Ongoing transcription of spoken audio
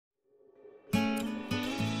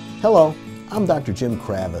Hello, I'm Dr. Jim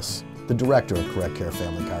Kravis, the Director of Correct Care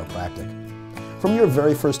Family Chiropractic. From your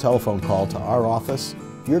very first telephone call to our office,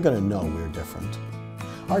 you're going to know we're different.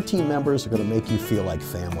 Our team members are going to make you feel like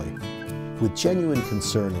family, with genuine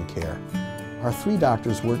concern and care. Our 3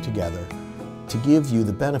 doctors work together to give you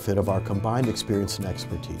the benefit of our combined experience and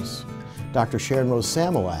expertise. Dr. Sharon Rose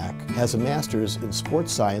Samolak has a master's in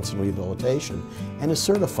sports science and rehabilitation and is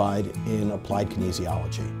certified in applied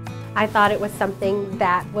kinesiology. I thought it was something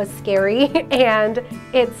that was scary, and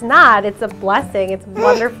it's not. It's a blessing. It's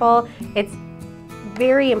wonderful. It's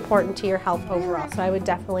very important to your health overall, so I would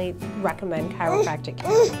definitely recommend chiropractic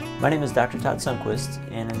care. My name is Dr. Todd Sundquist,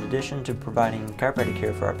 and in addition to providing chiropractic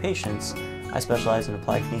care for our patients, I specialize in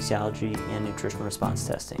applied kinesiology and nutrition response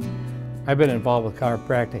testing. I've been involved with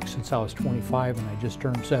chiropractic since I was 25 and I just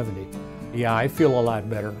turned 70. Yeah, I feel a lot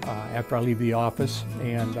better after I leave the office,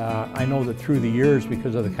 and I know that through the years,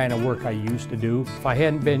 because of the kind of work I used to do, if I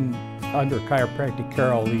hadn't been under chiropractic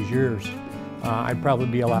care all these years, I'd probably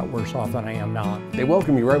be a lot worse off than I am now. They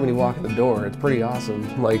welcome you right when you walk in the door. It's pretty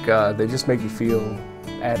awesome. Like, they just make you feel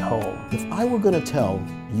at home. If I were going to tell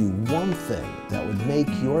you one thing that would make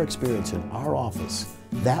your experience in our office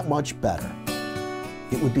that much better,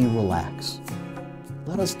 it would be relax.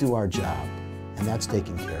 Let us do our job, and that's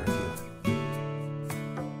taking care of you.